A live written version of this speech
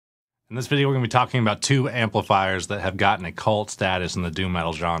In this video, we're going to be talking about two amplifiers that have gotten a cult status in the doom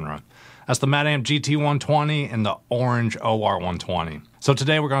metal genre. That's the Mad Amp GT120 and the Orange OR120. So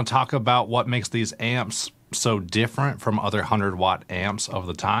today we're going to talk about what makes these amps so different from other 100-watt amps of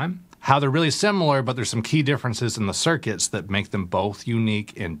the time, how they're really similar, but there's some key differences in the circuits that make them both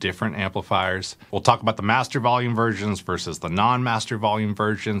unique in different amplifiers. We'll talk about the master volume versions versus the non-master volume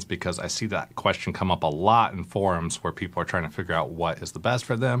versions, because I see that question come up a lot in forums where people are trying to figure out what is the best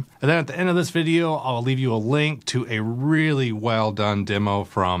for them. And then at the end of this video, I'll leave you a link to a really well done demo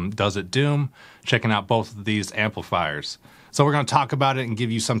from Does It Doom, checking out both of these amplifiers. So we're going to talk about it and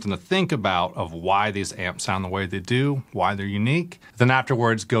give you something to think about of why these amps sound the way they do, why they're unique. Then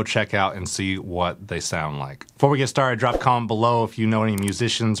afterwards, go check out and see what they sound like. Before we get started, drop a comment below if you know any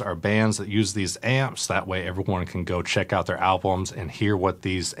musicians or bands that use these amps. That way everyone can go check out their albums and hear what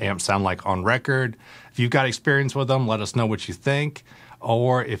these amps sound like on record. If you've got experience with them, let us know what you think.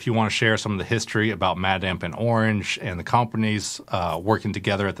 Or if you want to share some of the history about Mad Amp and Orange and the companies working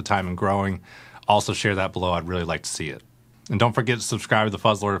together at the time and growing, also share that below. I'd really like to see it. And don't forget to subscribe to the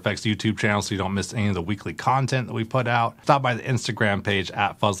Fuzzlord Effects YouTube channel so you don't miss any of the weekly content that we put out. Stop by the Instagram page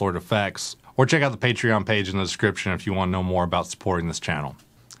at Fuzzlord Effects, or check out the Patreon page in the description if you want to know more about supporting this channel.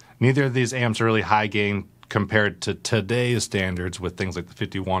 Neither of these amps are really high gain compared to today's standards with things like the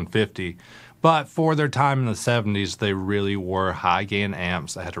 5150, but for their time in the 70s, they really were high gain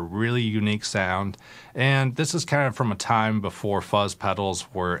amps that had a really unique sound. And this is kind of from a time before fuzz pedals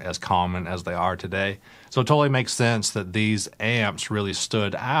were as common as they are today. So it totally makes sense that these amps really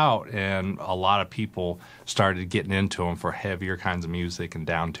stood out, and a lot of people started getting into them for heavier kinds of music and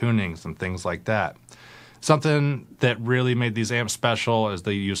down tunings and things like that. Something that really made these amps special is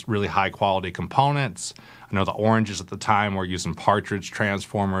they used really high quality components. I know the Oranges at the time were using Partridge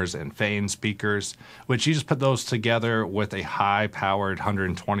transformers and Fane speakers, which you just put those together with a high powered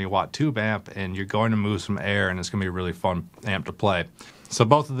 120 watt tube amp and you're going to move some air, and it's going to be a really fun amp to play. So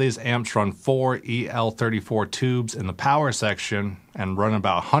both of these amps run 4 EL34 tubes in the power section and run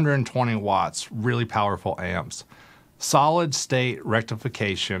about 120 watts, really powerful amps. Solid state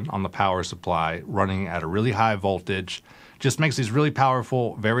rectification on the power supply running at a really high voltage just makes these really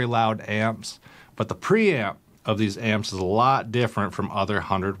powerful, very loud amps. But the preamp of these amps is a lot different from other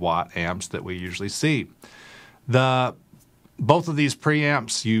 100-watt amps that we usually see. Both of these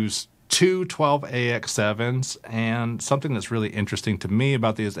preamps use two 12AX7s, and something that's really interesting to me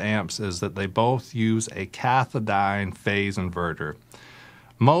about these amps is that they both use a cathodiene phase inverter.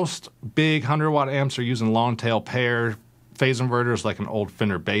 Most big 100-watt amps are using long-tail pair phase inverters like an old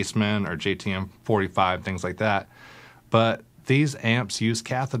Fender Bassman or GT120, things like that. But these amps use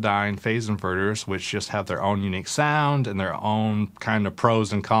cathodiene phase inverters, which just have their own unique sound and their own kind of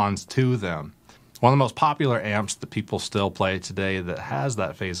pros and cons to them. One of the most popular amps that people still play today that has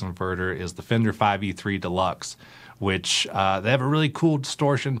that phase inverter is the Fender 5E3 Deluxe, which they have a really cool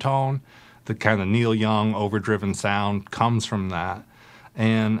distortion tone. The kind of Neil Young overdriven sound comes from that.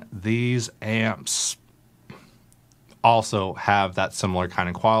 And these amps also have that similar kind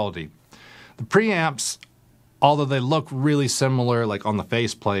of quality. The preamps, although they look really similar, like on the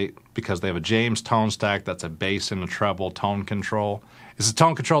faceplate, because they have a James tone stack that's a bass and a treble tone control. It's a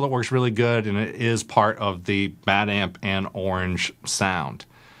tone control that works really good, and it is part of the Mad Amp and Orange sound.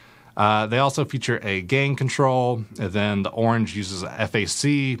 They also feature a gain control, and then the Orange uses a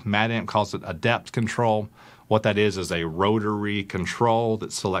FAC. Mad Amp calls it a depth control. What that is a rotary control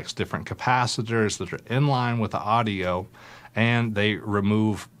that selects different capacitors that are in line with the audio, and they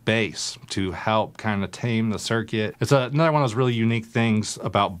remove bass to help kind of tame the circuit. It's another one of those really unique things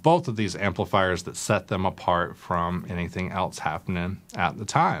about both of these amplifiers that set them apart from anything else happening at the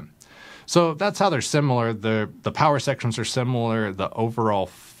time. So that's how they're similar. The power sections are similar. The overall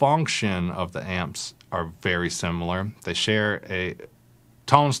function of the amps are very similar. They share a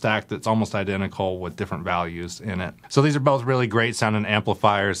tone stack that's almost identical with different values in it. So these are both really great sounding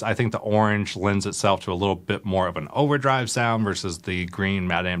amplifiers. I think the Orange lends itself to a little bit more of an overdrive sound versus the green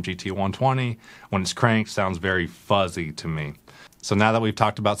Mad Amp GT120. When it's cranked, sounds very fuzzy to me. So now that we've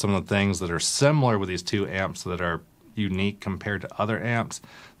talked about some of the things that are similar with these two amps that are unique compared to other amps,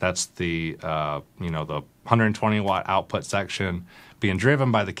 that's the the 120 watt output section being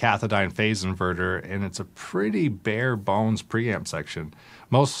driven by the cathodiene phase inverter, and it's a pretty bare bones preamp section.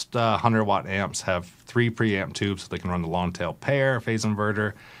 Most 100 watt amps have 3 preamp tubes so they can run the long tail pair phase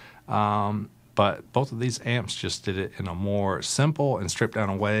inverter, but both of these amps just did it in a more simple and stripped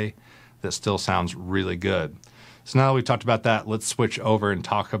down way that still sounds really good. So now that we've talked about that, let's switch over and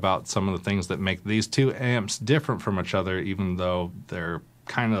talk about some of the things that make these two amps different from each other, even though they're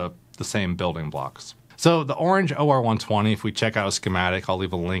kind of the same building blocks. So the orange OR120, if we check out a schematic, I'll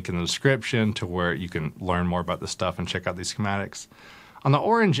leave a link in the description to where you can learn more about this stuff and check out these schematics. On the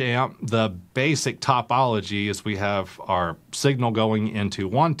orange amp, the basic topology is we have our signal going into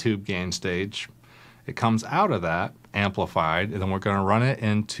one tube gain stage. It comes out of that, amplified, and then we're going to run it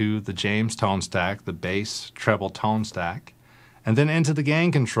into the James tone stack, the bass treble tone stack, and then into the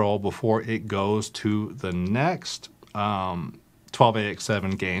gain control before it goes to the next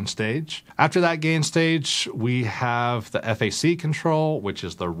 12AX7 gain stage. After that gain stage, we have the FAC control, which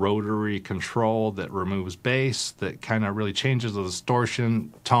is the rotary control that removes bass, that kind of really changes the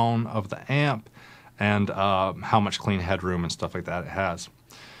distortion tone of the amp and how much clean headroom and stuff like that it has.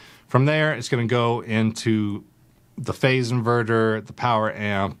 From there, it's going to go into the phase inverter, the power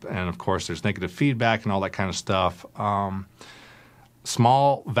amp, and of course there's negative feedback and all that kind of stuff.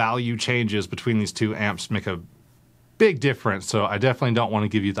 Small value changes between these two amps make a big difference, so I definitely don't want to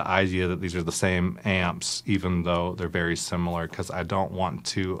give you the idea that these are the same amps, even though they're very similar, because I don't want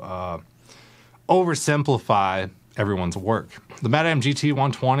to oversimplify everyone's work. The Mad-Amp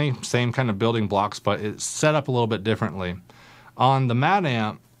GT120, same kind of building blocks, but it's set up a little bit differently. On the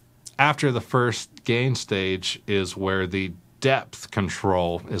Mad-Amp, after the first gain stage is where the depth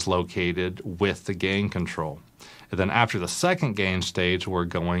control is located with the gain control. And then after the second gain stage, we're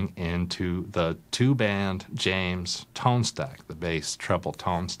going into the two-band James tone stack, the bass treble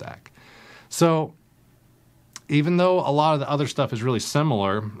tone stack. So even though a lot of the other stuff is really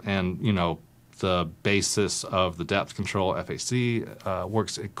similar, and you know the basis of the depth control FAC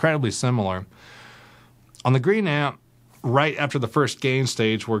works incredibly similar, on the green amp, right after the first gain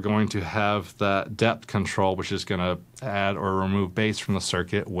stage, we're going to have that depth control, which is going to add or remove bass from the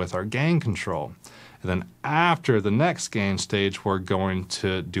circuit with our gain control. And then after the next gain stage, we're going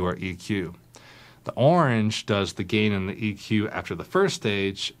to do our EQ. The orange does the gain and the EQ after the first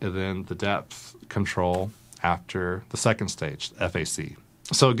stage, and then the depth control after the second stage, FAC.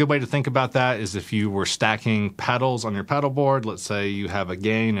 So a good way to think about that is if you were stacking pedals on your pedal board, let's say you have a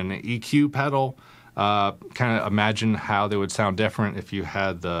gain and an EQ pedal, kind of imagine how they would sound different if you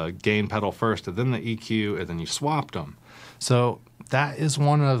had the gain pedal first and then the EQ and then you swapped them. So that is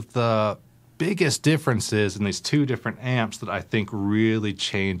one of the biggest differences in these two different amps that I think really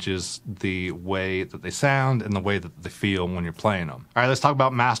changes the way that they sound and the way that they feel when you're playing them. All right, let's talk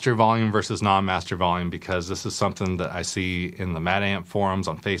about master volume versus non-master volume, because this is something that I see in the Mad-Amp forums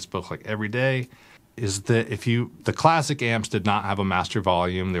on Facebook like every day, is that the classic amps did not have a master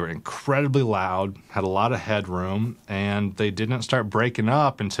volume. They were incredibly loud, had a lot of headroom, and they didn't start breaking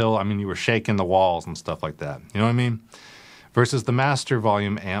up until, I mean, you were shaking the walls and stuff like that. You know what I mean? Versus the master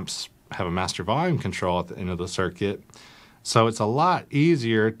volume amps have a master volume control at the end of the circuit. So it's a lot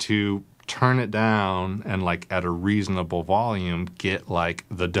easier to turn it down and, like, at a reasonable volume, get like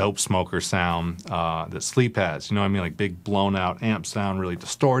the dope smoker sound that Sleep has. You know what I mean? Like big blown out amp sound, really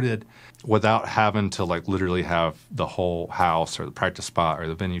distorted, without having to like literally have the whole house or the practice spot or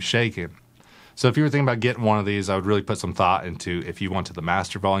the venue shaking. So if you were thinking about getting one of these, I would really put some thought into if you want to the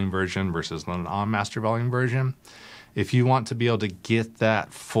master volume version versus the non-master volume version. If you want to be able to get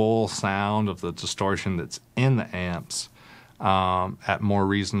that full sound of the distortion that's in the amps at more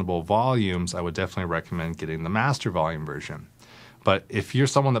reasonable volumes, I would definitely recommend getting the master volume version. But if you're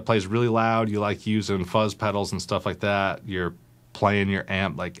someone that plays really loud, you like using fuzz pedals and stuff like that, you're playing your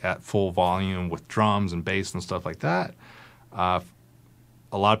amp like at full volume with drums and bass and stuff like that, a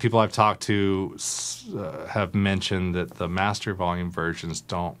lot of people I've talked to have mentioned that the master volume versions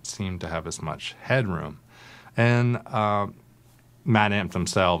don't seem to have as much headroom. And Mad-Amp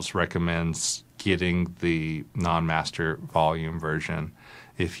themselves recommends getting the non-master volume version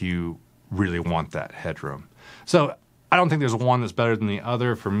if you really want that headroom. So I don't think there's one that's better than the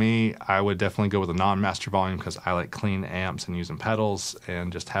other. For me, I would definitely go with a non-master volume because I like clean amps and using pedals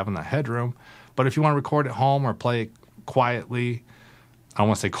and just having that headroom. But if you want to record at home or play quietly, I don't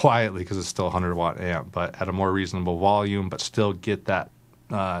want to say quietly because it's still a 100-watt amp, but at a more reasonable volume, but still get that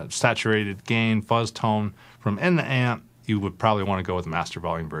saturated gain, fuzz tone from in the amp, you would probably want to go with the master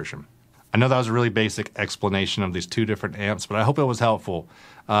volume version. I know that was a really basic explanation of these two different amps, but I hope it was helpful.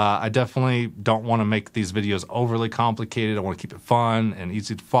 I definitely don't want to make these videos overly complicated. I want to keep it fun and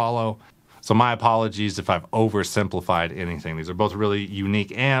easy to follow. So my apologies if I've oversimplified anything. These are both really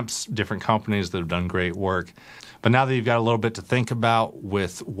unique amps, different companies that have done great work. But now that you've got a little bit to think about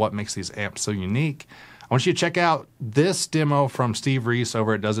with what makes these amps so unique, I want you to check out this demo from Steve Reese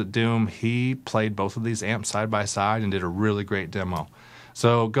over at Does It Doom. He played both of these amps side by side and did a really great demo.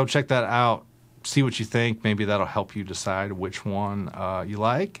 So go check that out, see what you think. Maybe that'll help you decide which one you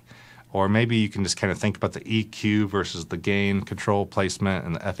like. Or maybe you can just kind of think about the EQ versus the gain control placement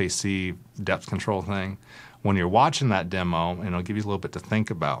and the FAC depth control thing when you're watching that demo, and it'll give you a little bit to think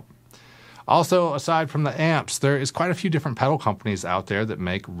about. Also, aside from the amps, there is quite a few different pedal companies out there that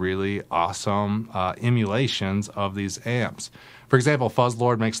make really awesome emulations of these amps. For example,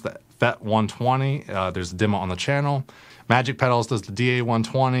 Fuzzlord makes the FET120. There's a demo on the channel. Magic Pedals does the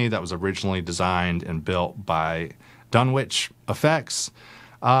DA120 that was originally designed and built by Dunwich Effects.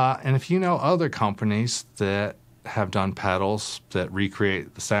 And if you know other companies that have done pedals that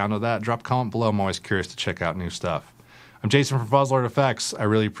recreate the sound of that, drop a comment below. I'm always curious to check out new stuff. I'm Jason from Fuzzlord Effects. I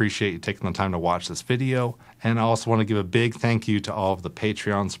really appreciate you taking the time to watch this video. And I also want to give a big thank you to all of the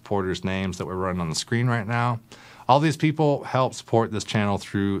Patreon supporters' names that we're running on the screen right now. All these people help support this channel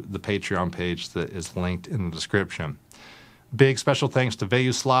through the Patreon page that is linked in the description. Big special thanks to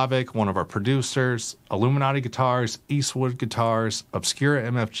Veuslavic, one of our producers, Illuminati Guitars, Eastwood Guitars, Obscura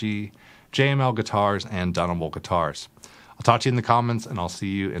MFG, JML Guitars, and Dunable Guitars. I'll talk to you in the comments, and I'll see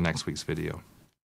you in next week's video.